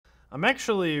I'm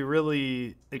actually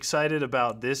really excited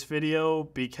about this video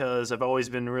because I've always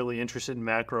been really interested in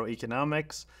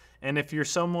macroeconomics. And if you're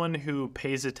someone who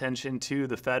pays attention to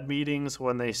the Fed meetings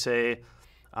when they say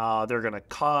they're going to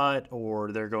cut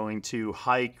or they're going to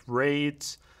hike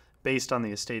rates based on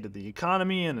the state of the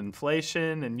economy and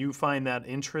inflation, and you find that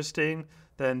interesting,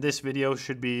 then this video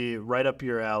should be right up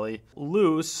your alley.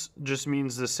 Loose just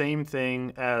means the same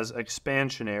thing as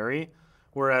expansionary,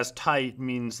 whereas tight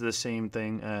means the same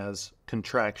thing as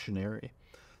contractionary.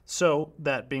 So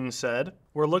that being said,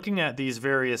 we're looking at these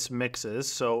various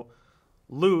mixes. So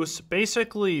loose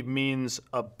basically means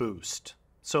a boost.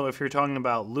 So if you're talking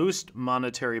about loose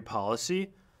monetary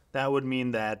policy, that would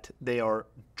mean that they are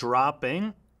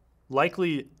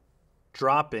likely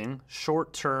dropping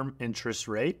short-term interest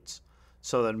rates,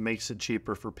 so that makes it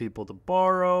cheaper for people to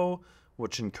borrow,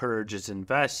 which encourages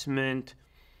investment,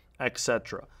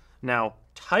 etc. Now,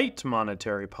 tight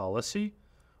monetary policy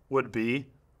would be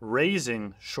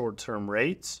raising short-term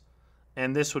rates,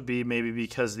 and this would be maybe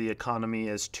because the economy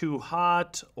is too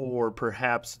hot, or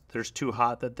perhaps there's too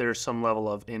hot that there's some level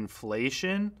of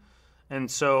inflation, and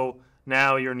so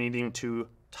now you're needing to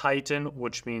tighten,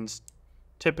 which means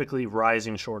typically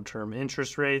rising short-term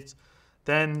interest rates.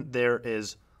 Then there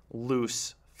is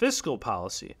loose fiscal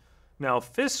policy. Now,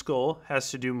 fiscal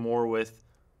has to do more with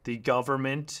the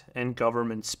government and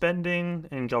government spending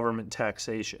and government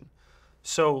taxation.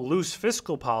 So loose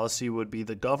fiscal policy would be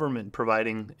the government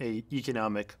providing an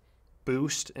economic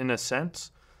boost in a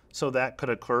sense. So that could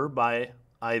occur by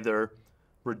either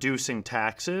reducing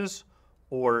taxes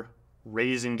or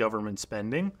raising government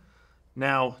spending.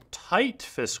 Now, tight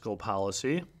fiscal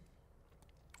policy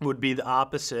would be the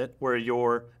opposite, where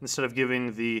instead of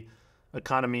giving the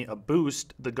economy a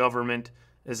boost, the government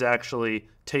is actually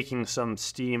taking some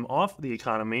steam off the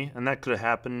economy, and that could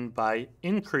happen by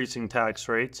increasing tax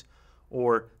rates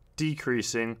or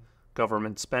decreasing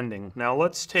government spending. Now,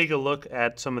 let's take a look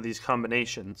at some of these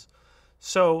combinations.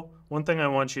 So, one thing I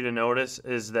want you to notice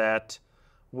is that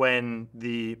when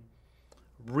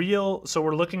so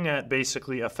we're looking at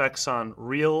basically effects on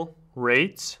real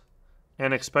rates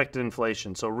and expected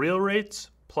inflation. So real rates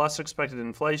plus expected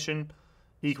inflation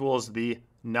equals the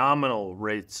nominal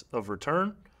rates of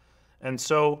return. And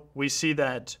so we see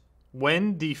that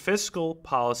when the fiscal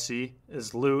policy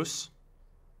is loose,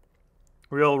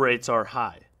 real rates are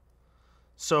high.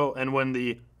 So, and when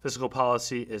the fiscal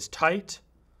policy is tight,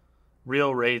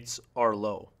 real rates are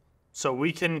low. So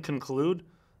we can conclude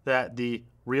that the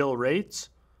real rates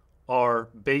are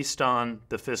based on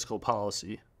the fiscal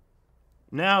policy.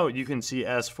 Now you can see,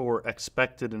 as for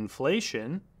expected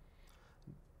inflation,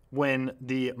 when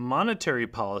the monetary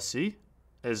policy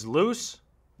is loose,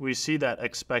 we see that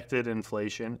expected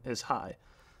inflation is high.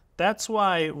 That's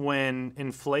why when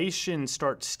inflation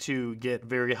starts to get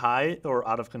very high or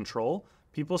out of control,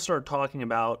 people start talking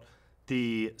about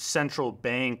the central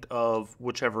bank of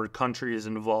whichever country is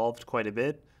involved quite a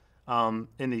bit.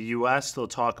 In the U.S., they'll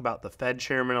talk about the Fed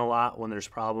chairman a lot when there's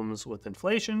problems with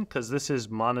inflation, because this is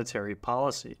monetary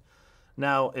policy.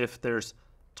 Now, if there's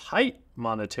tight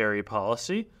monetary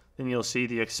policy, then you'll see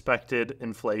the expected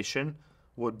inflation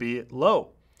would be low.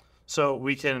 So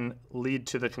we can lead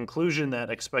to the conclusion that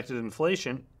expected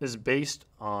inflation is based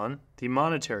on the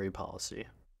monetary policy.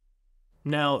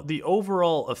 Now, the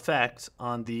overall effect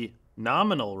on the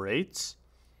nominal rates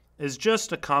is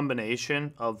just a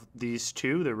combination of these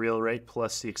two, the real rate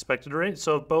plus the expected rate.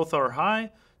 So if both are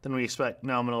high, then we expect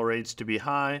nominal rates to be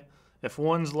high. If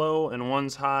one's low and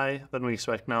one's high, then we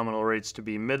expect nominal rates to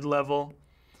be mid-level.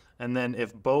 And then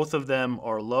if both of them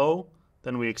are low,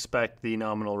 then we expect the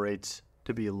nominal rates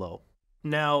to be low.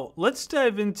 Now, let's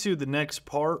dive into the next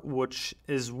part, which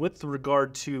is with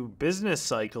regard to business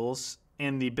cycles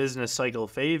and the business cycle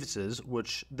phases,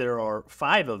 which there are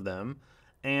 5 of them.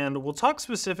 And we'll talk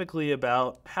specifically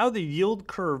about how the yield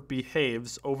curve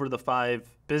behaves over the 5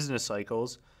 business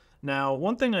cycles. Now,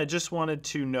 one thing I just wanted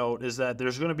to note is that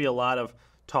there's going to be a lot of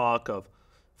talk of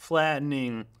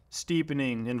flattening,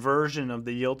 steepening, inversion of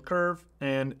the yield curve.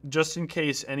 And just in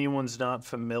case anyone's not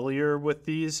familiar with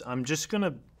these, I'm just going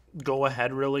to go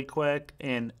ahead really quick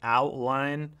and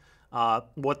outline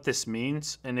what this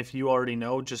means. And if you already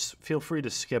know, just feel free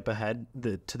to skip ahead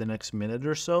to the next minute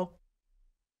or so.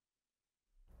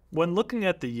 When looking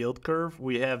at the yield curve,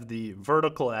 we have the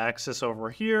vertical axis over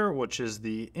here, which is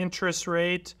the interest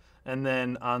rate. And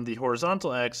then on the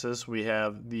horizontal axis, we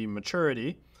have the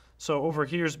maturity. So over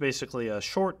here is basically a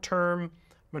short-term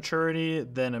maturity,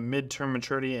 then a mid-term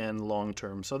maturity, and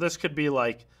long-term. So this could be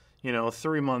like,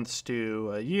 3 months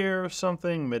to a year or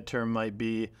something. Mid-term might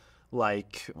be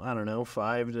like, I don't know,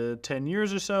 5 to 10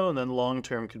 years or so, and then long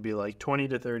term could be like 20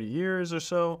 to 30 years or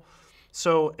so.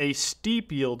 So a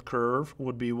steep yield curve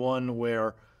would be one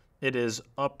where it is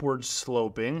upward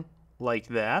sloping like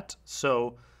that.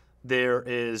 So there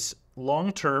is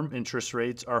long-term interest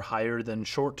rates are higher than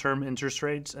short-term interest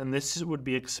rates, and this would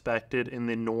be expected in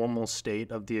the normal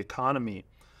state of the economy.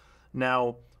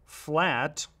 Now,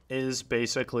 flat is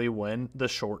basically when the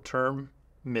short-term,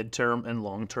 mid-term, and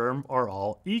long-term are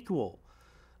all equal.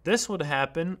 This would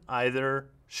happen either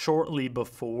shortly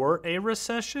before a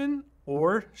recession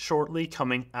or shortly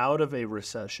coming out of a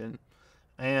recession.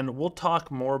 And we'll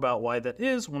talk more about why that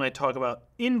is when I talk about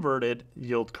inverted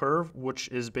yield curve, which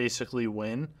is basically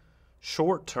when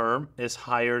short term is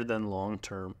higher than long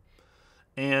term.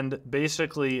 And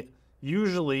basically,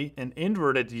 usually an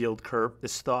inverted yield curve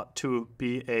is thought to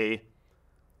be a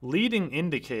leading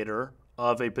indicator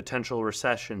of a potential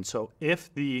recession. So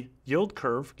if the yield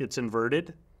curve gets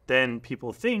inverted, then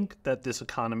people think that this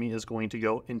economy is going to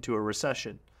go into a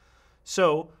recession.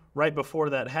 So right before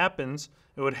that happens,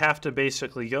 it would have to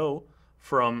basically go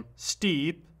from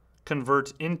steep,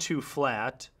 convert into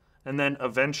flat, and then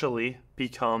eventually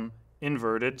become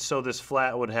inverted. So this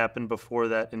flat would happen before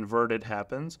that inverted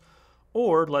happens.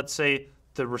 Or let's say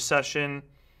the recession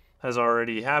has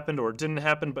already happened or it didn't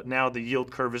happen, but now the yield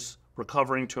curve is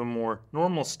recovering to a more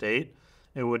normal state.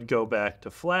 It would go back to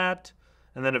flat,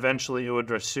 and then eventually it would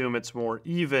assume it's more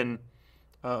even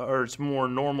or it's more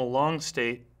normal long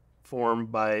state form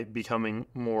by becoming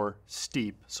more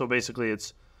steep. So basically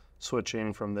it's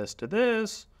switching from this to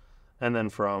this, and then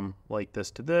from like this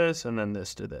to this, and then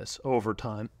this to this over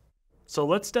time. So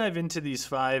let's dive into these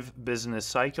 5 business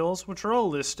cycles, which are all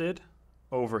listed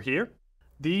over here.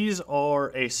 These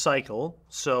are a cycle.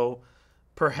 So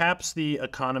perhaps the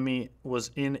economy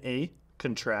was in a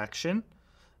contraction.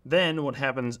 Then what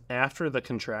happens after the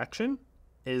contraction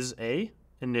is a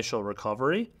initial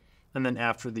recovery. And then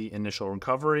after the initial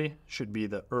recovery should be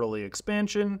the early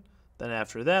expansion. Then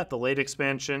after that, the late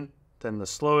expansion, then the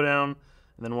slowdown,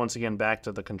 and then once again back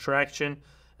to the contraction,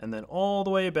 and then all the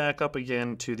way back up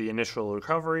again to the initial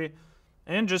recovery,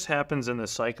 and just happens in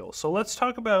this cycle. So let's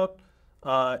talk about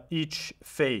each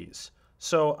phase.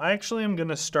 So I actually am going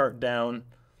to start down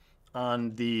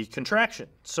on the contraction.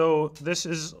 So this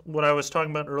is what I was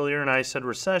talking about earlier, and I said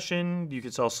recession. You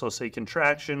could also say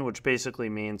contraction, which basically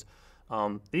means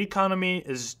the economy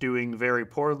is doing very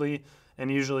poorly,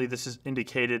 and usually this is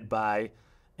indicated by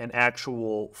an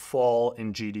actual fall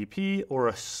in GDP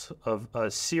or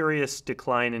a serious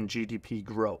decline in GDP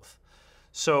growth.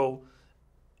 So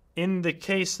in the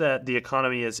case that the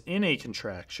economy is in a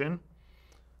contraction,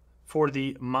 for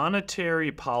the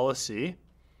monetary policy,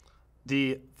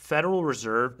 the Federal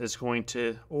Reserve is going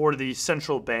to, or the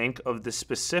central bank of the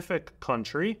specific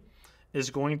country, is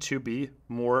going to be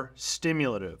more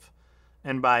stimulative.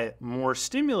 And by more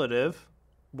stimulative,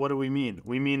 what do we mean?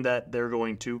 We mean that they're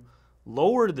going to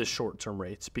lower the short-term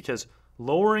rates, because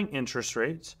lowering interest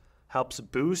rates helps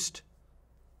boost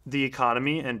the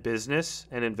economy and business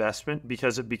and investment,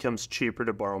 because it becomes cheaper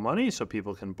to borrow money, so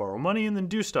people can borrow money and then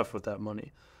do stuff with that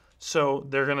money. So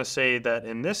they're going to say that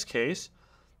in this case,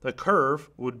 the curve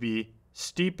would be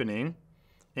steepening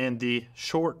and the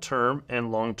short-term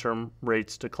and long-term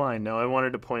rates decline. Now, I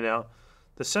wanted to point out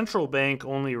the central bank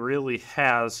only really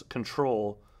has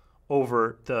control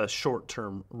over the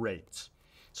short-term rates.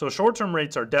 So short-term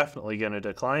rates are definitely going to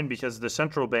decline because the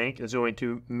central bank is going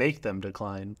to make them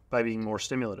decline by being more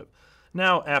stimulative.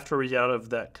 Now, after we get out of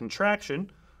that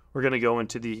contraction, we're going to go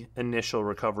into the initial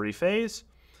recovery phase.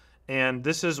 And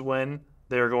this is when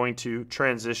they're going to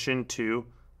transition to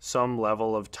some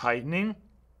level of tightening.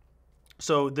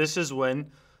 So this is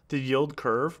when the yield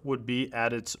curve would be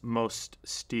at its most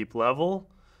steep level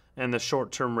and the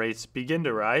short-term rates begin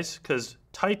to rise, because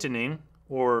tightening,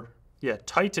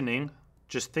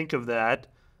 just think of that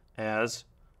as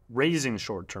raising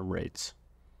short-term rates.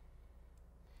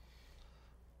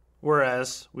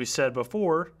 Whereas we said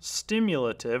before,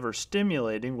 stimulative or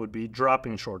stimulating would be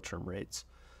dropping short-term rates.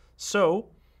 So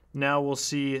now we'll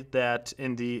see that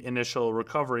in the initial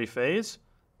recovery phase,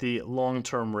 the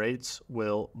long-term rates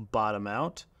will bottom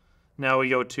out. Now we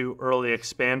go to early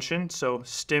expansion. So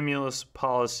stimulus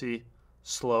policy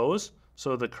slows,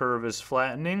 so the curve is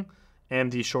flattening,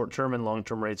 and the short-term and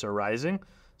long-term rates are rising.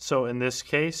 So in this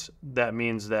case, that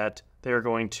means that they're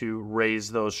going to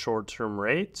raise those short-term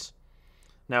rates.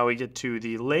 Now we get to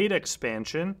the late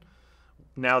expansion.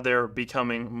 Now they're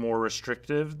becoming more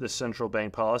restrictive, the central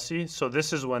bank policy. So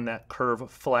this is when that curve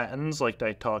flattens, like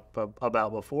I talked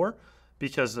about before,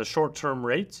 because the short-term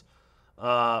rates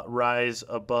rise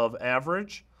above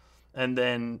average, and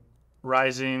then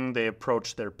rising, they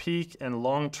approach their peak, and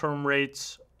long-term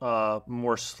rates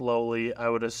more slowly. I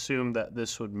would assume that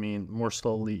this would mean more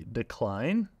slowly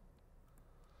decline.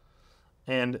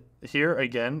 And here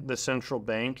again, the central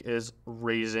bank is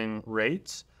raising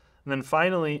rates. And then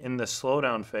finally, in the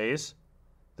slowdown phase,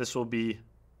 this will be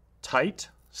tight.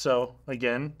 So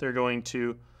again, they're going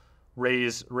to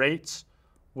raise rates,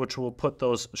 which will put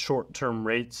those short-term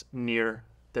rates near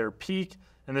their peak.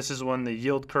 And this is when the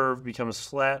yield curve becomes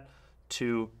flat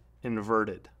to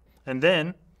inverted. And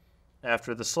then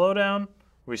after the slowdown,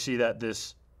 we see that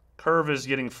this curve is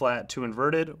getting flat to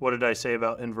inverted. What did I say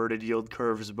about inverted yield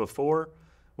curves before?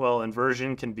 Well,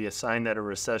 inversion can be a sign that a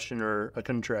recession or a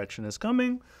contraction is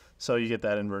coming. So you get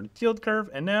that inverted yield curve,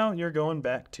 and now you're going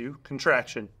back to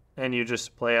contraction. And you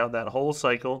just play out that whole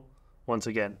cycle once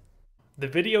again. The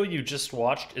video you just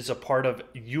watched is a part of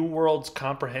UWorld's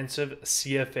comprehensive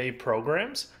CFA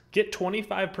programs. Get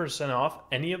 25% off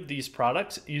any of these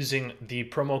products using the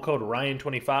promo code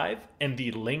Ryan25 and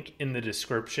the link in the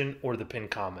description or the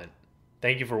pinned comment.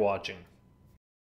 Thank you for watching.